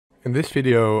In this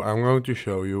video, I'm going to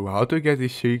show you how to get the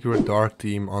secret dark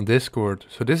theme on Discord.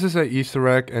 So this is a Easter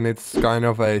egg and it's kind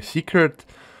of a secret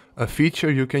feature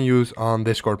you can use on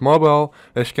Discord mobile.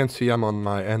 As you can see, I'm on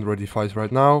my Android device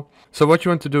right now. So what you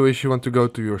want to do is you want to go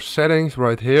to your settings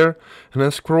right here and then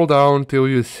scroll down till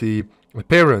you see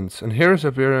appearance. And here's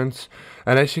appearance.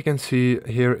 And as you can see,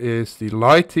 here is the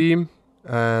light theme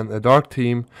and a dark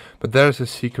theme, but there's a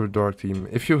secret dark theme.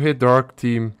 If you hit dark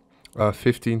theme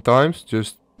 15 times,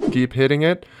 just keep hitting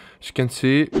it. As you can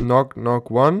see, knock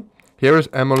 1. Here is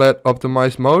Amoled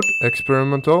optimized mode,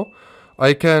 experimental.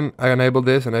 I enable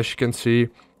this, and as you can see,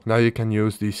 now you can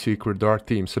use the secret dark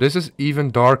theme. So this is even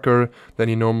darker than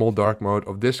the normal dark mode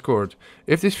of Discord.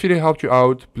 If this video helped you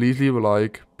out, please leave a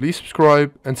like, please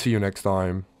subscribe, and see you next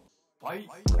time. Bye.